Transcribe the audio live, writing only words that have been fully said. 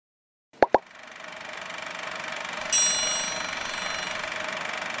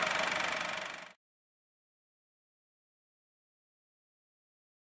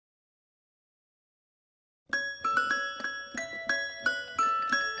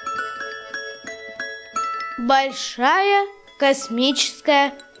Большая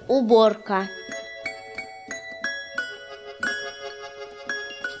космическая уборка.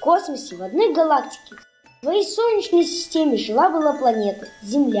 В космосе в одной галактике в своей Солнечной системе жила-была планета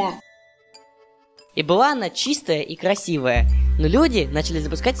Земля. И была она чистая и красивая, но люди начали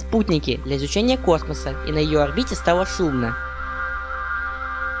запускать спутники для изучения космоса, и на ее орбите стало шумно.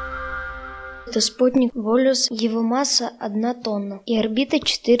 Это спутник Волюс, его масса 1 тонна и орбита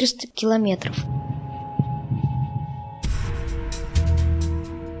 400 километров.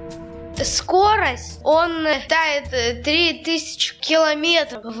 Скорость, он летает 3000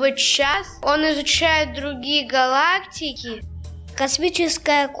 километров в час, он изучает другие галактики.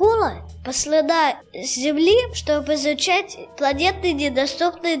 Космическая акула послана с Земли, чтобы изучать планеты,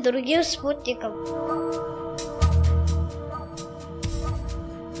 недоступные другим спутникам.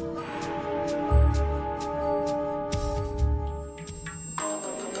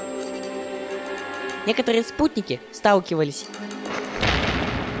 Некоторые спутники сталкивались,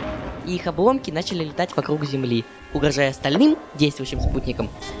 и их обломки начали летать вокруг Земли, угрожая остальным действующим спутникам.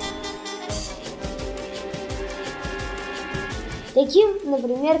 Таким,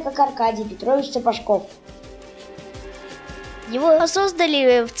 например, как Аркадий Петрович Сапожков. Его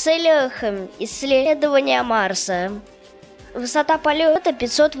создали в целях исследования Марса. Высота полета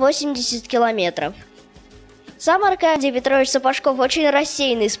 580 километров. Сам Аркадий Петрович Сапожков очень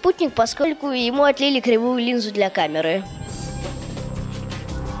рассеянный спутник, поскольку ему отлили кривую линзу для камеры.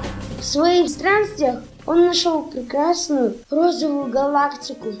 В своих странствиях он нашел прекрасную розовую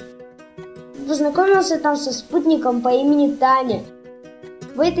галактику. Познакомился там со спутником по имени Таня.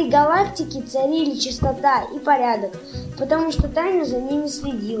 В этой галактике царили чистота и порядок, потому что Таня за ними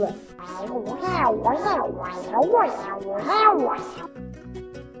следила.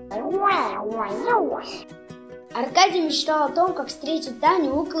 Аркадий мечтал о том, как встретит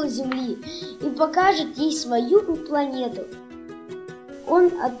Таню около Земли и покажет ей свою планету.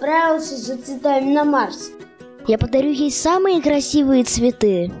 Он отправился за цветами на Марс. Я подарю ей самые красивые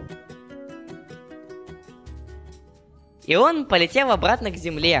цветы. И он полетел обратно к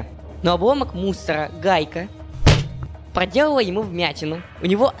Земле, но обломок мусора, гайка, проделала ему вмятину. У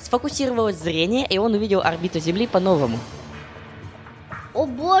него сфокусировалось зрение, и он увидел орбиту Земли по-новому. О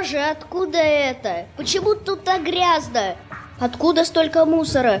боже, откуда это? Почему тут так грязно? Откуда столько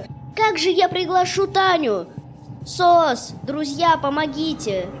мусора? Как же я приглашу Таню? СОС, друзья,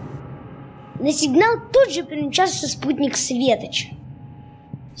 помогите! На сигнал тут же примчался спутник Светоч.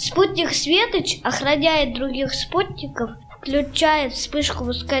 Спутник Светоч охраняет других спутников, включает вспышку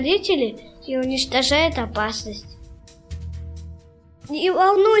ускорителя и уничтожает опасность. Не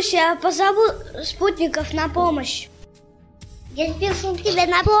волнуйся, я позову спутников на помощь. Я спешу к тебе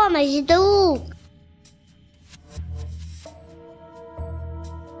на помощь, друг.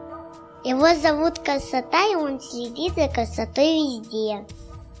 Его зовут Красота, и он следит за красотой везде.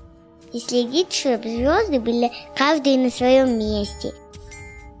 И следит, чтобы звезды были каждый на своем месте.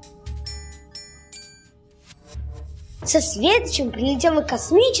 Со Светочем прилетела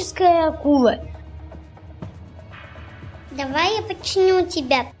космическая акула. Давай я починю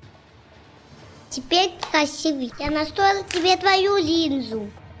тебя. Теперь ты красивый. Я настроила тебе твою линзу.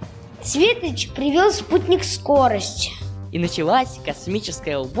 Светоч привел спутник скорость. И началась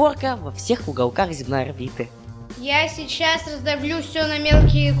космическая уборка во всех уголках земной орбиты. Я сейчас раздавлю все на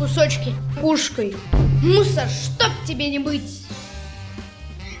мелкие кусочки пушкой. Мусор, чтоб тебе не быть!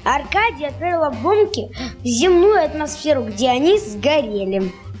 Аркадий отправил обломки в земную атмосферу, где они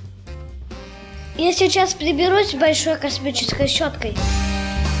сгорели. Я сейчас приберусь большой космической щеткой.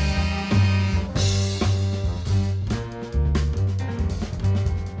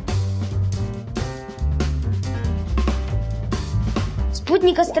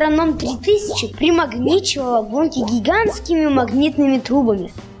 Спутник Астроном 3000 примагничивал обломки гигантскими магнитными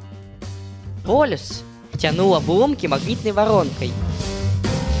трубами. Полюс тянул обломки магнитной воронкой.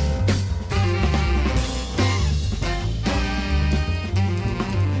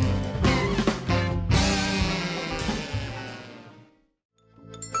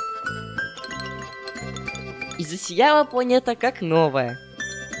 И засияла планета как новая.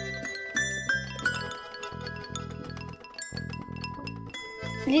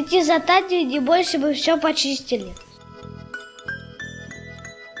 Лети за Таней, не бойся, мы все почистили.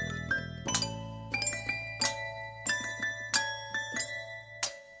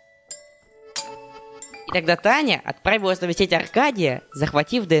 И тогда Таня отправилась навестить Аркадия,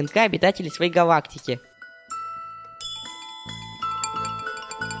 захватив ДНК обитателей своей галактики.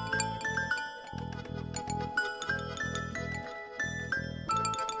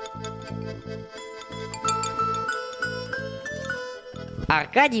 А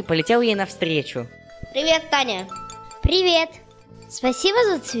Аркадий полетел ей навстречу. Привет, Таня. Привет! Спасибо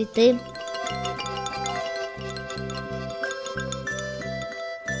за цветы.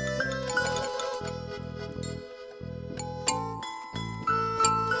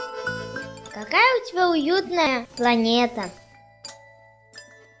 Какая у тебя уютная планета.